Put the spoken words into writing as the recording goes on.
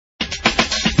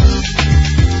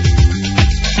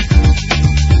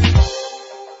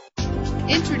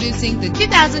Introducing the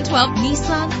 2012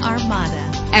 Nissan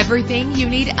Armada. Everything you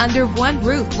need under one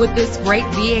roof with this great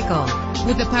vehicle.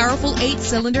 With a powerful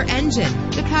 8-cylinder engine,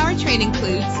 the powertrain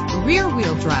includes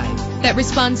rear-wheel drive that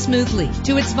responds smoothly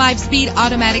to its 5-speed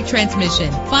automatic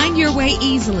transmission. Find your way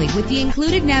easily with the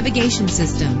included navigation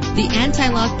system. The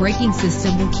anti-lock braking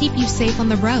system will keep you safe on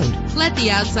the road. Let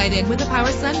the outside in with a power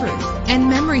sunroof. And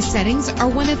memory settings are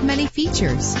one of many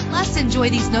features. Plus, enjoy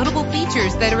these notable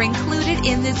features that are included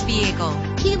in this vehicle: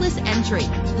 keyless entry,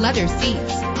 leather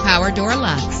seats, power door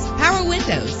locks, power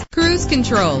windows, cruise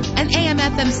control, an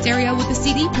AM/FM stereo with a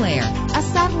CD player, a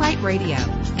satellite radio.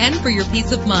 And for your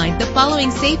peace of mind, the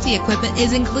following safety equipment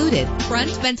is included: front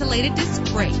ventilated disc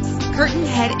brakes, curtain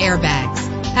head airbags,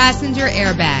 passenger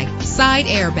airbag, side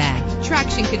airbag,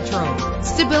 traction control,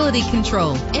 stability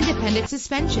control, independent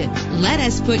suspension. Let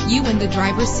us put you in the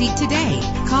driver's seat today.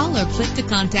 Call or click to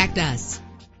contact us.